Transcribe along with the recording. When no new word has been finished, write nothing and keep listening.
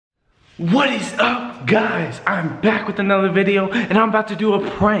What is up, guys? I'm back with another video and I'm about to do a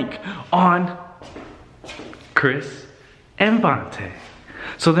prank on Chris and Vontay.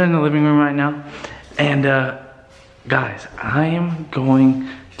 So they're in the living room right now and guys, I am going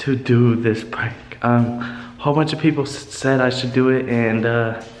to do this prank. A whole bunch of people said I should do it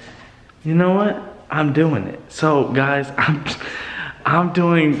and you know what? I'm doing it. So guys, I'm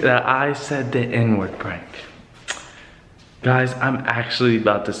doing the I said the N-word prank. Guys, I'm actually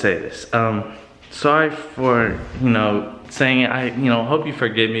about to say this. Sorry for, saying it. I, hope you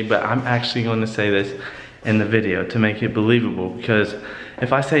forgive me, but I'm actually going to say this in the video to make it believable, because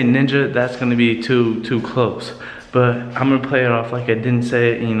if I say ninja, that's going to be too close. But I'm going to play it off like I didn't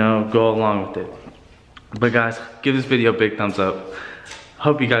say it, go along with it. But guys, give this video a big thumbs up.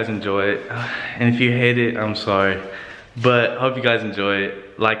 Hope you guys enjoy it. And if you hate it, I'm sorry. But hope you guys enjoy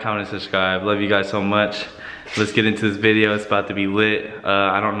it. Like, comment, and subscribe. Love you guys so much. Let's get into this video. It's about to be lit.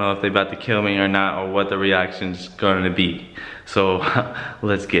 I don't know if they're about to kill me or not, or what the reaction's going to be. So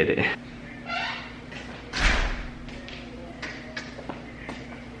let's get it.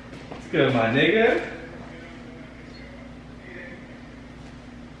 What's good, my nigga?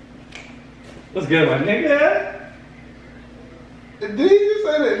 What's good, my nigga? Did he just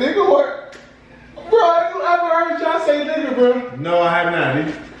say that nigga what? Bro, I ever heard y'all say nigga, bro? No, I have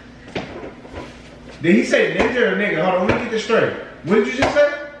not. Did he say ninja or nigga? Hold on, let me get this straight. What did you just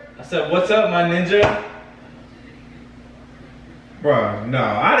say? I said, what's up, my ninja? Bro, no,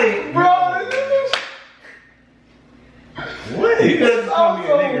 I didn't. Bro, this is... What? You could just call me a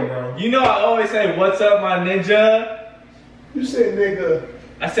nigga, bro. You know I always say, what's up, my ninja? You said nigga.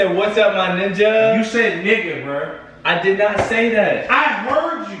 I said, what's up, my ninja? You said nigga, bro. I did not say that. I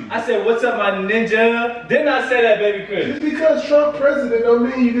heard you. I said, what's up, my ninja? Did not say that, baby Chris. Just because Trump president don't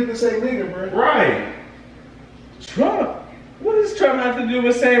mean you get to say nigga, bro. Right. Trump? What does Trump have to do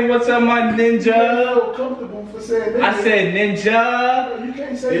with saying, what's up, my ninja? You're so comfortable for saying nigga. I said ninja. No, you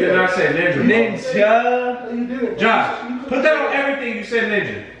can't say You that. did not say ninja. Ninja. No, you didn't. Josh, put that on everything you said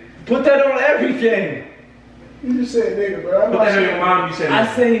ninja. Put that on everything. You just said nigga, bro. Put that on your mom, you said ninja.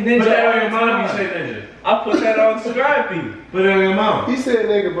 I say ninja. Put that on your all the mom, you time. said ninja. I put that on Scrappy. Put it on your mom. He said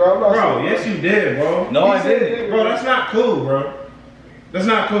nigga, bro. I'm not Bro, saying yes you did, bro. No, He I said didn't. nigga, Bro, that's not cool, bro. That's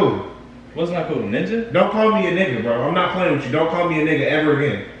not cool. What's not cool, ninja? Don't call me a nigga, bro. I'm not playing with you. Don't call me a nigga ever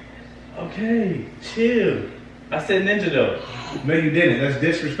again. Okay, chill. I said ninja though. No, you didn't. That's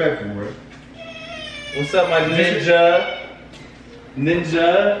disrespectful, bro. What's up, my ninja?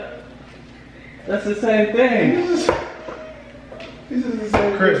 Ninja? That's the same thing. This is the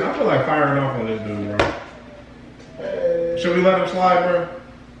same Chris, thing. I feel like firing off on this dude, bro. Hey. Should we let him slide, bro?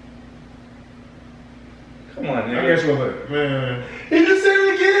 Come on, I nigga. guess we'll let, man. He just said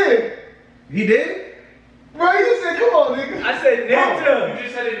it again. He did? Bro, he just said, come on, nigga. I said Bro, ninja. you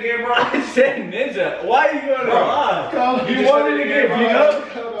just said it again, bro? I said ninja. Why are you going to Bro, lie? calm You down. wanted to get beat up?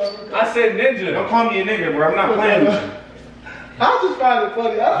 Hold on. I said Don't ninja. call me a nigga, bro. I'm not playing with you. I just find it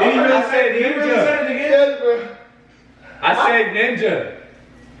funny. Did he really I said say it? Did he really ninja. say it again? Yes, bro. I said ninja.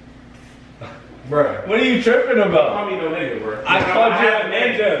 Bro. What are you tripping Don't about? call me no nigga, bro. I called you have a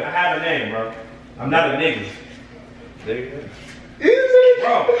name. ninja. I have a name, bro. I'm not a nigga. There you go. He just said,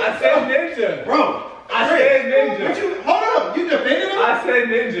 Bro, I said ninja. bro. I Chris, said ninja. what you, hold up. You defending him? I said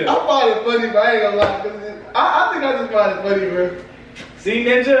ninja. I find it funny, but I ain't gonna lie. 'Cause I think I just find it funny, bro. See,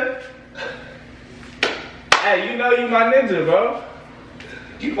 ninja? Hey, you know you my ninja, bro.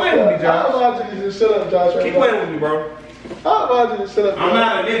 Keep playing with me, I Josh. want you to just shut up, Josh. Right Keep now. playing with me, bro. I want you to shut up. I'm Josh.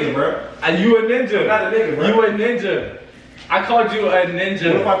 not a nigga, bro. And you a ninja. I'm not a nigga, bro. You a ninja. I called you a What if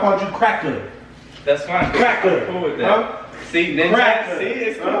ninja. I called you cracker? That's fine. Cracker. Cool with that. Huh? See, ninja. Cracker. See,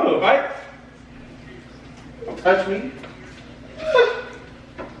 it's cool, Huh? right? Touch me.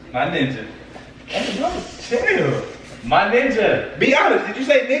 My ninja. Hey, bro, chill. My ninja. Be honest, did you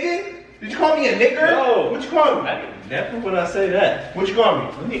say nigga? Did you call me a nigger? No. What you call me? Never would I say that. What you call me?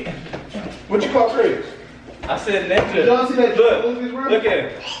 Let me. What you call Chris? I said ninja. Y'all see that Look, Lucas, bro? look at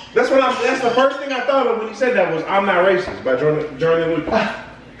it. That's the first thing I thought of when you said that was I'm not racist by Jordan Lucas.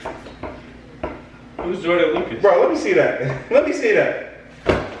 Who's Jordan Lucas? Bro, let me see that. Let me see that.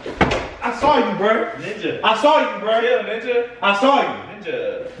 I saw you, bro. Ninja. I saw you, bro. Chill, ninja. I saw you.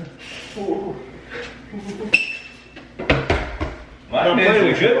 Ninja. My Don't play ninja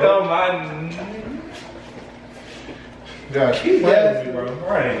with you, good bro. though. My. Josh, keep playing with me, bro.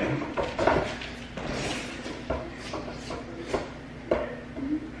 Right.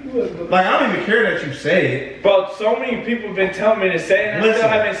 Like, I don't even care that you say it. Bro, so many people have been telling me to say it, and I still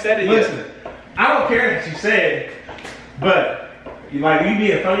haven't said it listen, yet. I don't care that you say it, but, like, you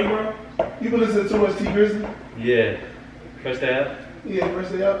being funny, bro. You been listening to too much T Grizzly? Yeah. First day out? Yeah,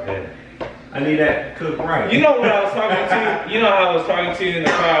 first day out. Yeah. I need that cooked right. You know what I was talking to you? You know how I was talking to you in the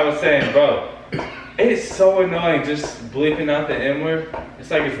car? I was saying, bro, it's so annoying just bleeping out the N word.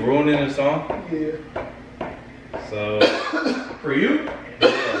 It's like it's ruining the song. Yeah. So. For you?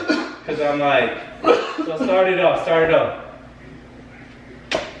 Yeah. Cause I'm like, so start it off. I'll start off.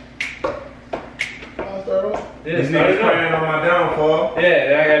 Yeah, These start niggas it off. praying on my downfall.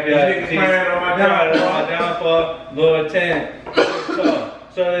 Yeah, I gotta be like, These niggas praying on my downfall, Lord 10.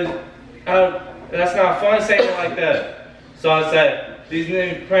 So that's not fun saying it like that. So I said, these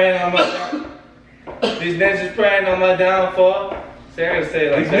niggas praying on these ninjas praying on my downfall. So I gotta say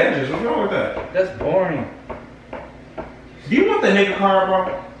it like These that. ninjas, what's wrong with that? That's boring. Do you want the nigga card,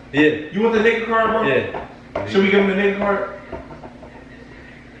 bro? Yeah. You want the nigga card, bro? Yeah. Should we give him the nigga card?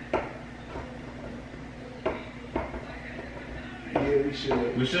 Yeah, we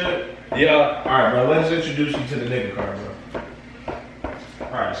should. We should? Yeah. Alright, bro, let's introduce you to the nigga card, bro.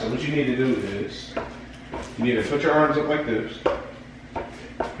 Alright, so what you need to do is, you need to put your arms up like this.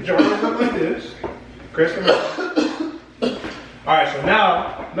 Put your arms up like this. Chris, come here. Alright, so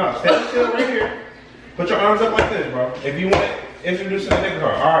now, no, stand still right here. Put your arms up like this, bro. If you want to introduce to the nigga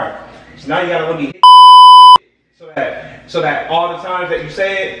card. Alright, so now you gotta look at so that all the times that you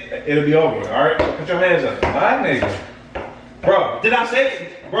say it, it'll be over. Alright, so put your hands up. My nigga. Bro, did I say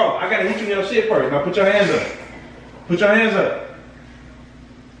it? Bro, I gotta hit you in your shit first. Now put your hands up. Put your hands up.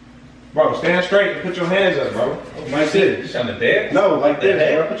 Bro, stand straight and put your hands up, bro. My shit. You trying to dance? No, like this,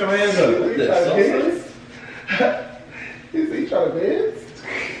 bro. Put your hands You up. trying to dance? He trying to dance?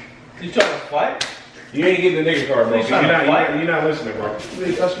 You trying to fight? You ain't getting the nigga card, bro. You trying to fight? You're not listening, bro.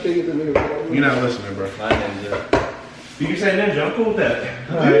 Wait, I should get the nigga, bro. You're not listening, bro. My ninja. You can say ninja. I'm cool with that.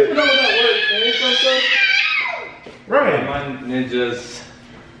 You don't even know what that word is, man. Right. My ninjas.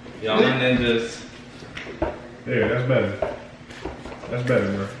 Y'all my ninjas. There, that's better. That's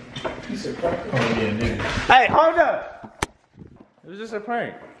better, bro. Piece of crap. Oh, yeah, nigga. Hey, hold up! It was just a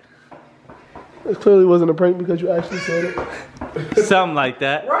prank. It clearly wasn't a prank because you actually said it. Something like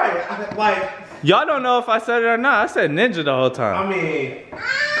that. Right, like, Y'all don't know if I said it or not. I said ninja the whole time. I mean,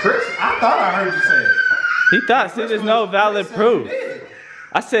 Chris, I thought I heard you say it. He thought, see, there's no valid proof.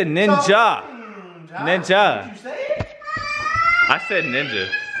 I said ninja. Ninja. Did you say it? I said ninja.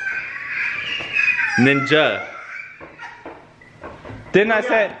 Ninja. Didn't I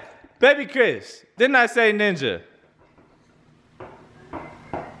say, baby Chris, didn't I say ninja?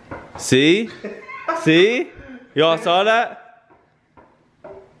 See? See? Y'all saw that?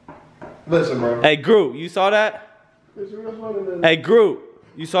 Listen, bro. Hey, Groot, you saw that? Hey, Groot,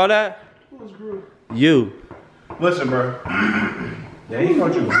 you saw that? Who's Groot? You. Listen, bro. Yeah, he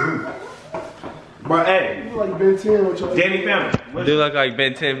called you Groot. Bro, hey. You look like Ben 10 with your Danny Phantom. Do look like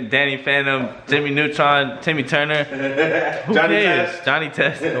Ben Tim, Danny Phantom, Jimmy Neutron, Timmy Turner. Who Johnny cares? Test. Johnny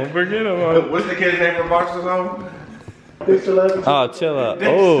Test. Don't forget him. What's the kid's name from Boxer's Home? Dexter Levin. Oh, chill out.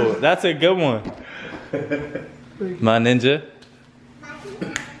 Oh, that's a good one. My ninja.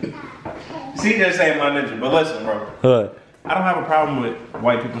 See, just saying my ninja, but listen, bro. What? I don't have a problem with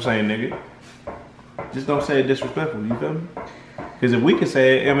white people saying nigga. Just don't say it disrespectful, you feel me? Because if we can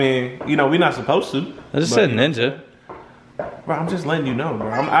say it, I mean, you know, we're not supposed to. I just said ninja. Bro, I'm just letting you know, bro.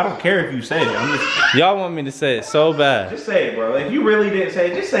 I don't care if you say it. I'm just. Y'all want me to say it so bad. Just say it, bro. If you really didn't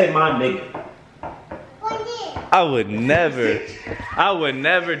say it, just say my nigga. I would never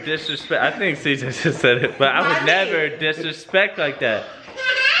disrespect. I think CJ just said it, but I would never disrespect like that.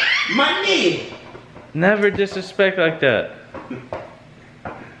 My nigga. Never disrespect like that.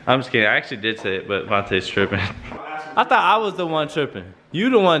 I'm just kidding. I actually did say it, but Vontay's tripping. I thought I was the one tripping. You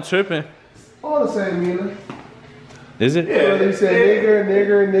the one tripping. All the same, Mina. Is it? Yeah, they said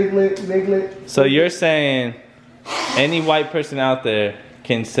nigger, niglet. So you're saying any white person out there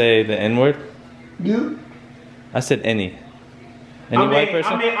can say the N-word? You? I said any. Any white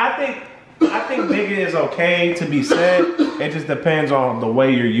person? I think nigga is okay to be said. It just depends on the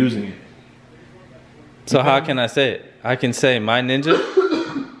way you're using it. So how can I say it? I can say my ninja?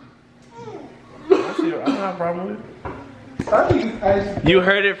 Actually, I don't have a problem with it. I think You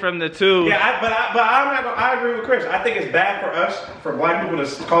heard it from the two. Yeah, but I'm not gonna. I agree with Chris. I think it's bad for us, for black people,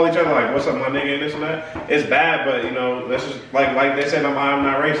 to call each other like, "What's up, my nigga?" and this and that. It's bad, but you know, that's just like they said. I'm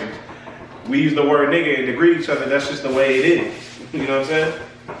not racist. We use the word nigga to greet each other. That's just the way it is. You know what I'm saying?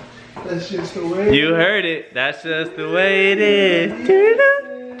 that's just the way. You heard it. That's just the way it is.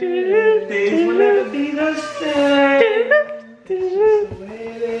 Things will never be the same.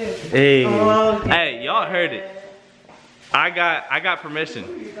 Hey, hey, y'all heard it. I got permission.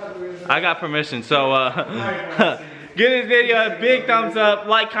 I got permission. So give this video a big thumbs up,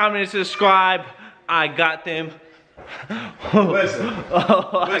 like, comment, and subscribe. I got them. Listen.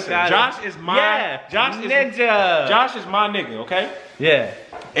 Oh, Listen, I got Josh it. is my Yeah, ninja. Josh is my nigga, okay? Yeah.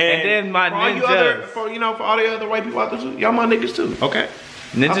 And then my for all you other, ninjas. for all the other white people out there too, y'all my niggas too, okay?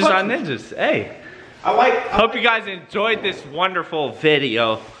 Ninjas fuck are with ninjas. Hey. Hope You guys enjoyed this wonderful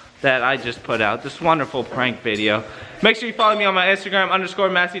video that I just put out. This wonderful prank video. Make sure you follow me on my Instagram,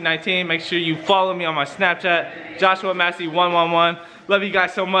 _Massey19. Make sure you follow me on my Snapchat, Joshua Massey111. Love you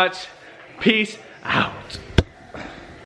guys so much. Peace out.